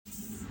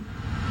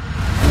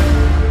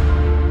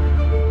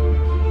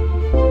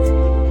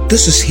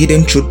This is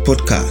Hidden Truth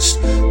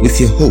Podcast with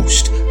your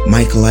host,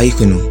 Michael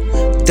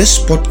Aikunu. This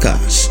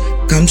podcast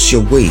comes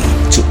your way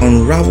to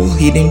unravel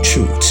hidden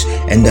truths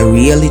and the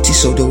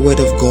realities of the Word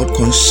of God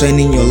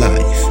concerning your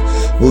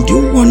life. Would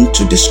you want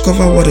to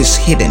discover what is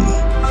hidden?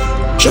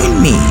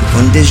 Join me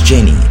on this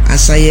journey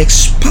as I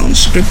expound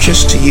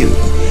scriptures to you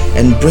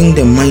and bring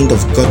the mind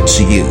of God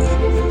to you.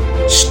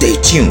 Stay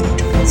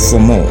tuned for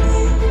more.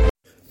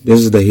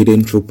 This is the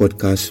Hidden Truth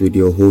Podcast with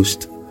your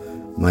host,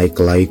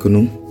 Michael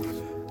Aikunu.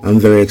 I'm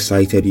very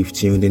excited you've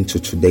tuned into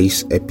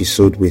today's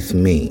episode with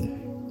me.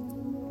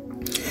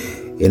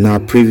 In our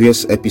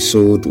previous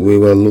episode, we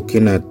were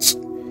looking at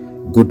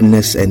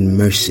goodness and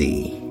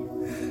mercy.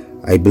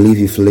 I believe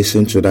if you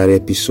listened to that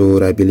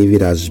episode, I believe it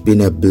has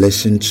been a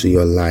blessing to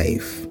your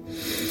life.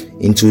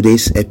 In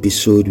today's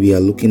episode, we are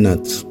looking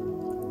at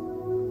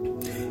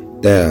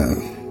the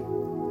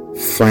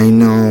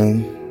final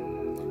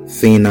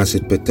thing as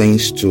it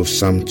pertains to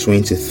Psalm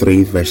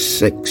 23 verse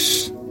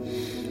 6.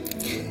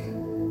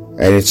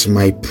 And it's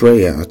my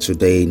prayer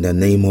today in the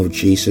name of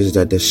Jesus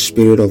that the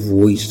spirit of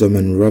wisdom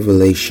and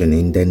revelation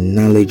in the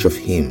knowledge of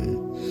Him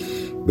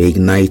be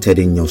ignited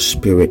in your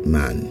spirit,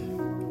 man.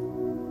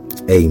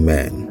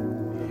 Amen.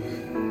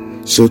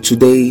 So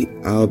today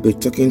I'll be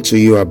talking to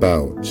you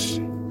about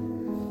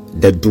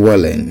the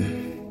dwelling.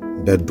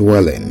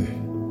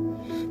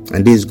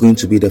 And this is going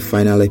to be the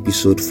final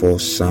episode for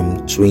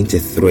Psalm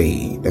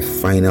 23, the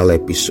final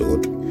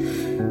episode.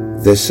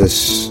 This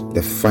is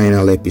the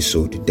final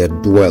episode, the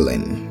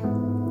dwelling.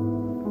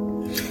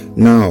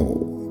 Now,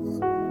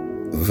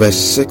 verse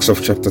 6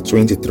 of chapter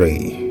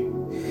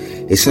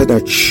 23, it said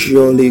that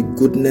surely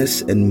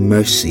goodness and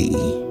mercy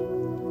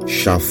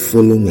shall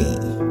follow me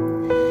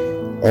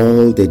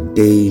all the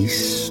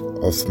days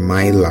of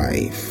my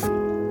life,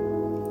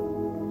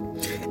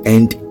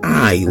 and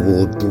I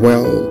will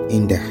dwell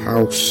in the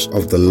house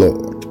of the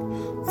Lord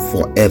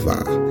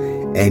forever,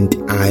 and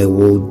I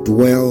will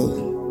dwell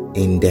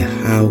in the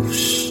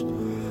house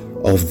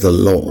of the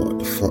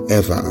Lord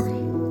forever.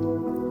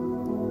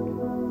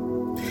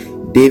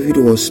 David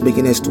was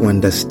making us to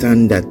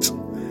understand that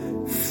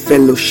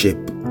fellowship,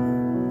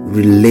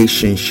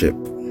 relationship,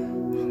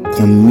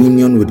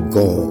 communion with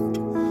God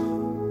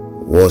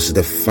was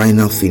the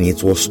final thing.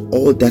 It was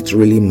all that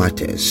really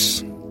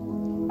matters.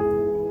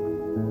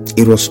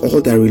 It was all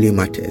that really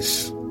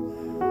matters.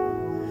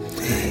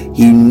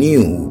 He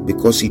knew,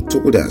 because He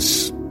told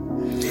us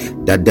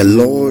that the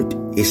Lord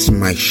is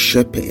my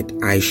shepherd,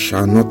 I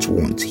shall not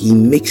want. He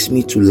makes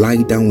me to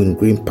lie down in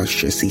green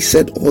pastures. He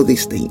said all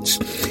these things.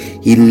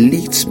 He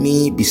leads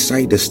me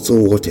beside the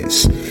still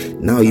waters.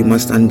 Now you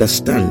must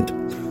understand,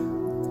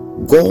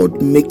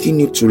 God making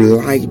you to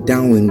lie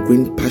down in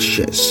green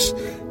pastures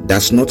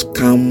does not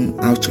come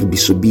out of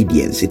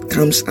disobedience. It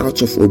comes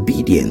out of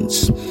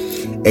obedience.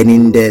 And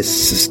in the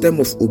system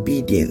of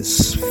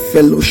obedience,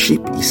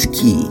 fellowship is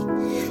key.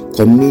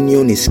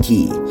 Communion is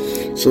key.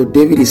 So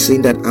David is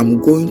saying that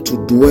I'm going to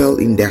dwell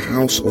in the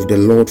house of the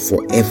Lord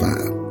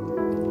forever.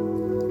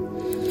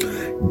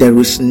 There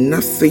is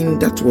nothing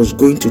that was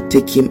going to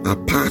take him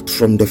apart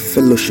from the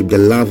fellowship, the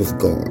love of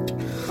God.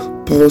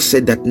 Paul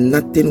said that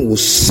nothing will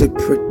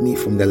separate me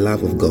from the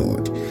love of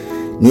God.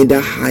 Neither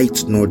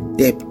height nor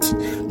depth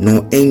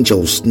nor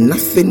angels,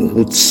 nothing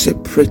would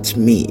separate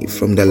me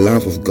from the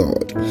love of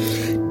God.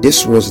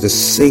 This was the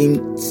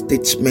same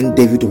statement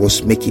David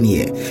was making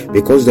here,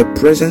 because the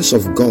presence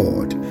of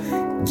God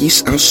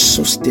gives us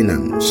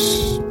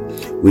sustenance.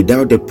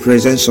 Without the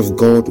presence of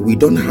God, we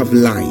don't have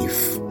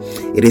life.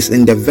 It is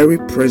in the very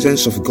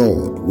presence of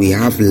God we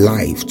have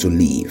life to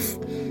live.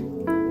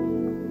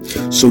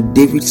 So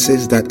David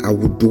says that I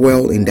will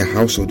dwell in the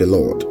house of the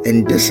Lord.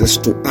 And this is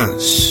to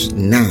us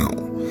now,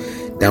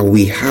 that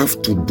we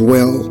have to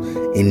dwell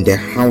in the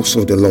house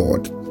of the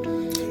Lord.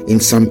 In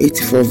Psalm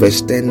 84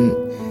 verse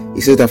 10,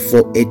 he says that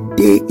for a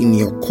day in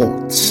your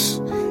courts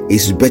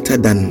is better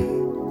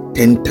than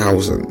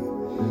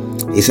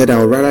 10,000. He said, I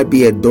would rather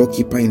be a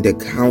doorkeeper in the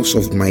house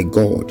of my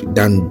God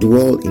than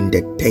dwell in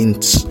the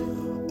tents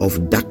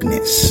of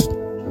darkness.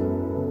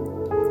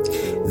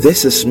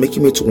 This is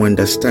making me to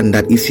understand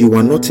that if you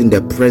are not in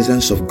the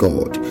presence of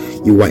God,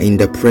 you are in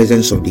the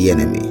presence of the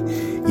enemy.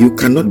 You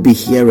cannot be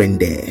here and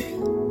there.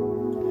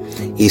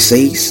 He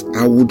says,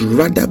 I would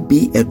rather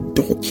be a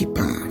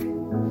doorkeeper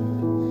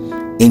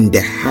in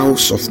the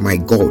house of my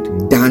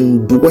God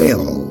than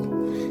dwell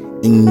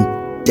in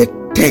the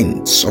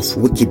tents of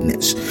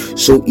wickedness.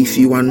 So if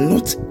you are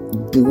not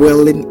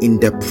dwelling in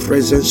the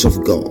presence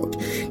of God,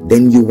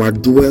 then you are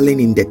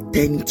dwelling in the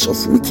tents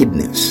of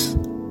wickedness.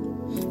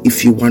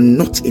 If you are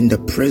not in the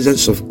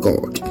presence of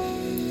God,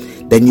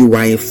 then you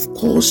are of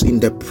course in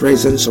the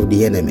presence of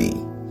the enemy.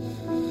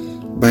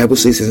 Bible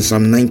says in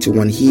Psalm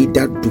 91, he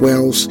that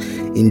dwells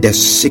in the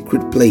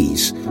secret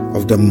place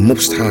of the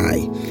Most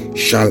High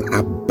shall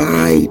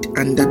abide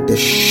under the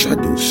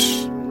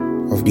shadows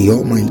of the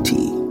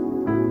Almighty.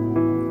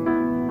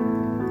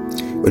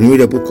 When you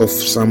read the book of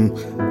Psalm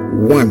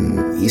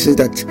 1, he says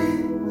that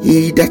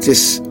he that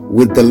is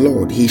with the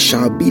Lord, he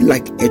shall be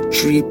like a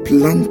tree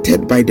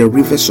planted by the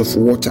rivers of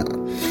water.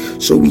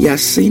 So we are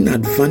seeing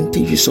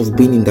advantages of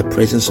being in the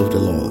presence of the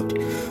Lord.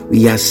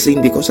 We are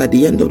seeing, because at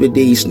the end of the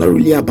day, it's not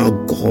really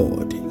about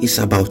God, it's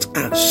about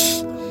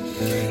us.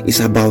 It's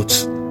about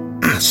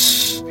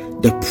us.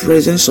 The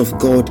presence of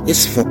God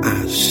is for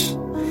us,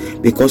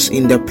 because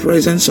in the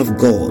presence of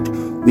God,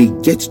 we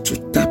get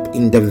to tap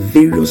in the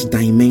various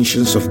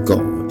dimensions of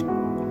God.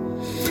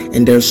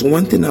 And there's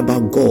one thing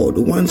about God: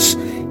 once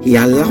he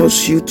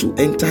allows you to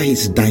enter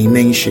his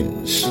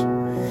dimensions,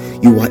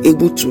 you are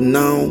able to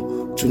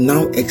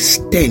now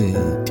extend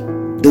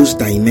those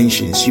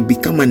dimensions. You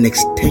become an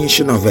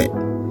extension of it.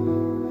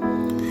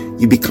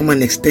 You become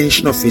an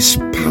extension of his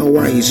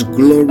power, his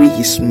glory,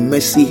 his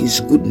mercy, his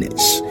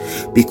goodness,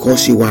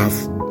 because you have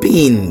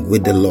been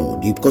with the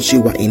Lord, because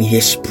you are in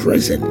his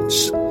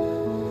presence.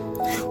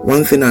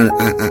 One thing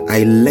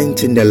I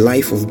learned in the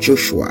life of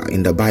Joshua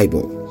in the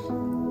Bible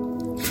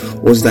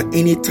was that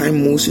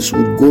anytime Moses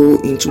would go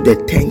into the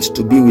tent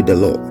to be with the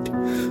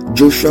Lord,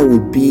 Joshua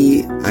would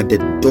be at the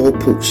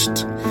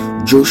doorpost.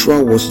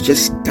 Joshua was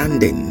just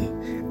standing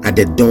at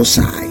the door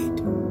side.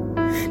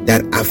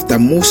 That after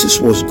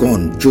Moses was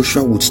gone,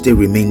 Joshua would still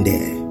remain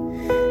there.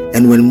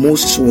 And when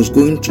Moses was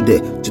going to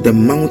the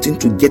mountain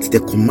to get the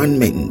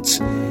commandments,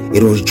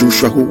 it was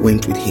Joshua who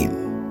went with him.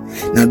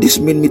 Now this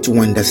made me to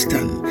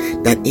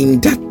understand that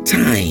in that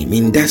time,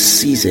 in that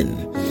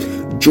season,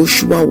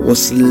 Joshua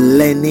was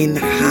learning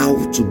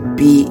how to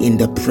be in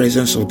the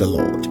presence of the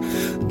Lord.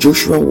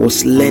 Joshua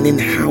was learning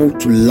how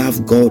to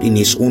love God in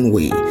his own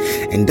way.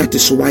 And that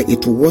is why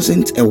it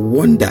wasn't a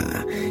wonder,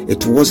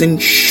 it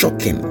wasn't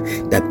shocking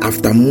that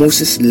after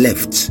Moses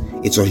left,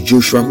 it was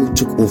Joshua who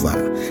took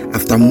over.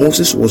 After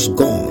Moses was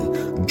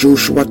gone,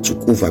 Joshua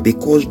took over,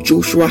 because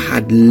Joshua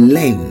had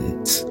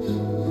learned,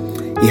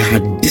 he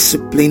had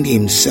disciplined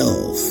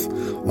himself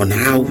on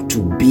how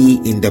to be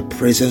in the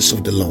presence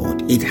of the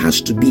Lord. It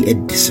has to be a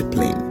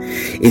discipline.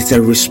 It's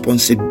a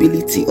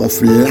responsibility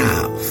of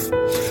love,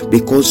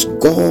 because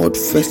God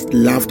first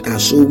loved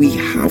us, so we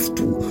have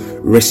to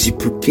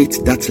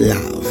reciprocate that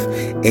love.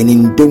 And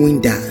in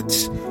doing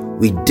that,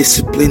 we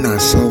discipline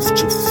ourselves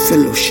to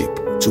fellowship,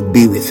 to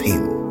be with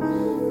him.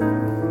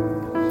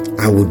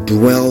 I will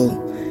dwell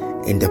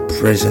in the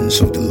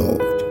presence of the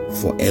Lord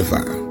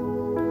forever.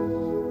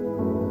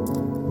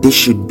 This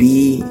should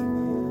be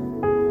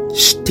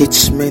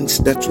statements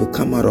that will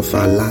come out of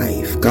our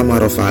life, come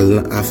out of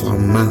our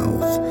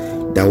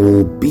mouth, that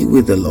will be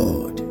with the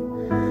Lord.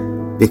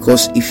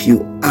 Because if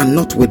you are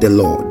not with the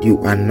Lord, you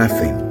are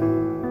nothing.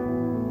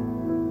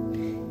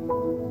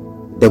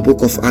 The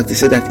book of Acts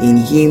said that in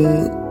him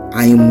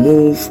I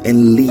move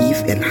and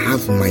live and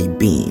have my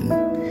being.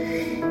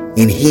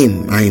 In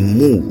him I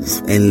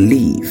move and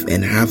live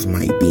and have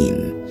my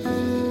being.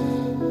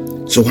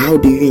 So how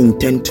do you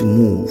intend to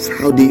move?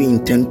 How do you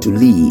intend to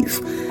live?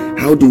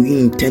 How do you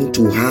intend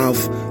to have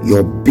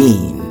your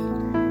being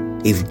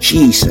if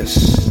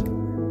Jesus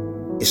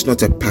is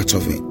not a part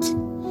of it?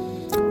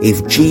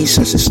 If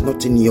Jesus is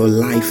not in your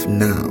life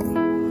now,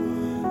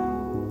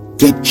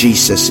 get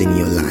Jesus in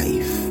your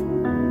life.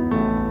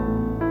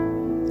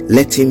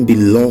 Let him be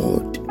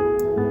Lord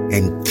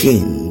and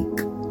King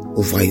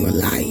over your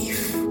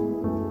life.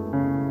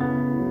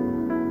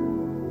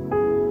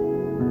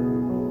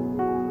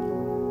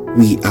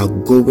 We are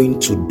going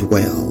to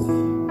dwell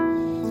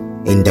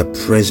in the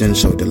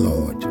presence of the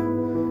Lord.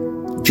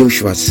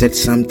 Joshua said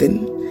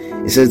something.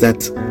 He says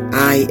that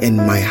I and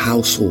my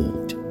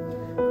household,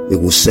 we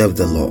will serve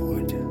the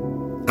Lord.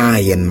 I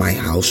and my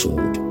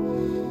household.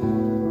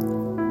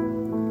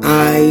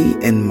 I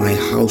and my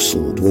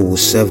household, we will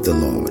serve the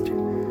Lord.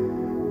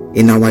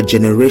 In our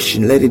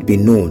generation, let it be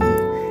known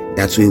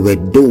that we were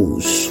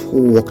those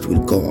who walked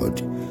with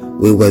God.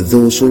 We were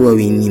those who were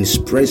in his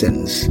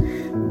presence.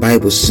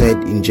 Bible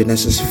said in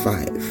Genesis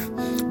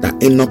 5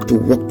 that Enoch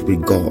walked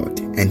with God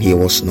and he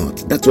was not.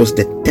 That was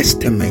the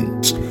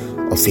testament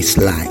of his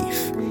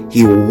life.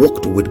 He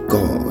walked with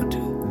God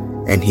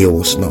and he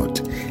was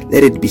not.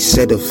 Let it be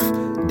said of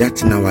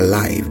that in our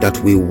life, that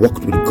we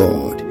walked with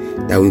God,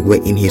 that we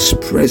were in his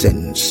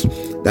presence,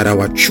 that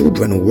our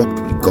children walked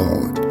with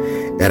God,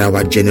 that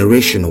our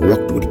generation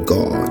walked with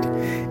God,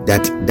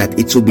 that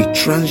it will be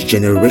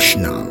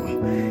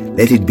transgenerational.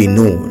 Let it be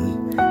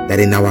known that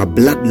in our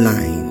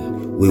bloodline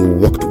we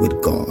walked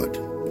with God.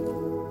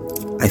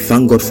 I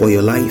thank God for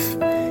your life,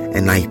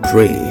 and I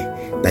pray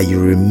that you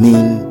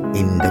remain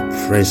in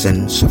the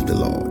presence of the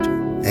Lord.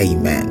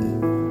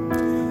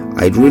 Amen.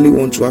 I'd really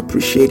want to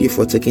appreciate you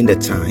for taking the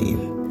time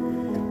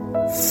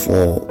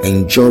for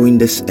enjoying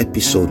this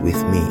episode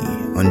with me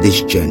on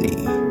this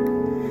journey.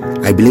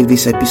 I believe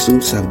these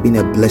episodes have been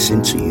a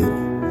blessing to you.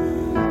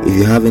 If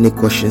you have any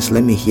questions,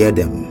 let me hear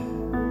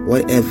them.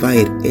 Whatever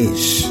it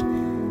is,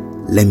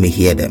 let me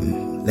hear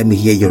them. Let me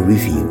hear your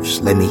reviews.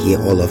 Let me hear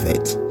all of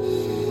it.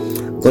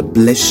 God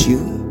bless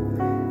you.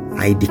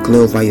 I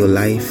declare over your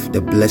life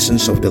the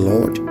blessings of the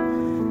Lord,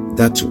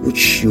 that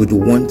which you would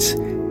want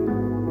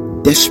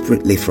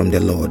desperately from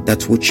the Lord,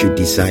 that which you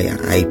desire.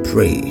 I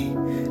pray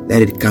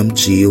Let it come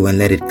to you and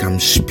let it come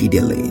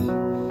speedily.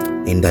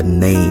 In the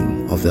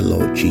name of the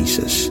Lord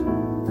Jesus.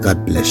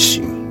 God bless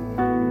you.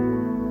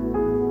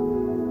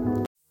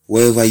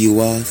 Wherever you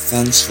are,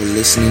 thanks for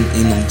listening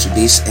in on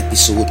today's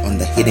episode on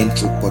the Hidden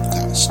Truth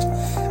Podcast.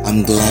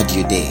 I'm glad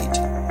you did.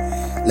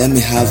 Let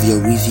me have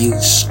your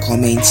reviews,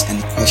 comments,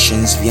 and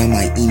questions via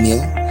my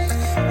email,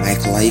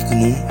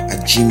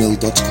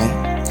 michaelaikunu@gmail.com.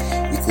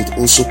 You could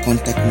also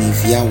contact me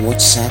via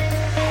WhatsApp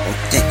or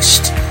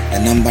text. The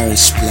number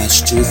is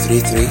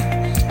 +233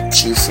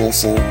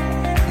 244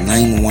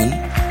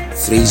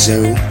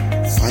 913059.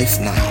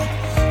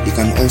 You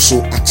can also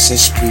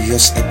access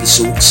previous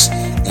episodes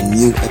and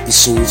new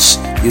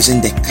episodes using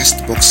the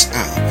Castbox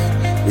app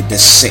with the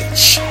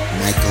search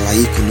Michael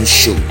Aikunu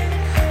Show.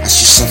 As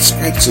you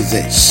subscribe to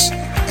this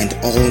and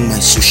all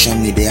my social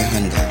media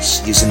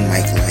handles using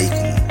Michael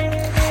Aikunu,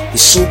 be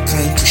so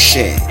kind to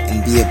share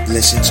and be a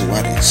blessing to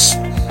others.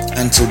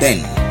 Until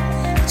then,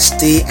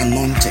 stay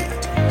anointed,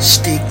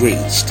 stay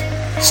graced,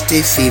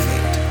 stay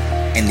favored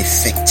and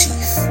effective.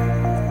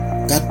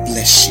 God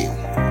bless you,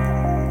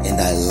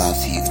 and I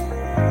love you.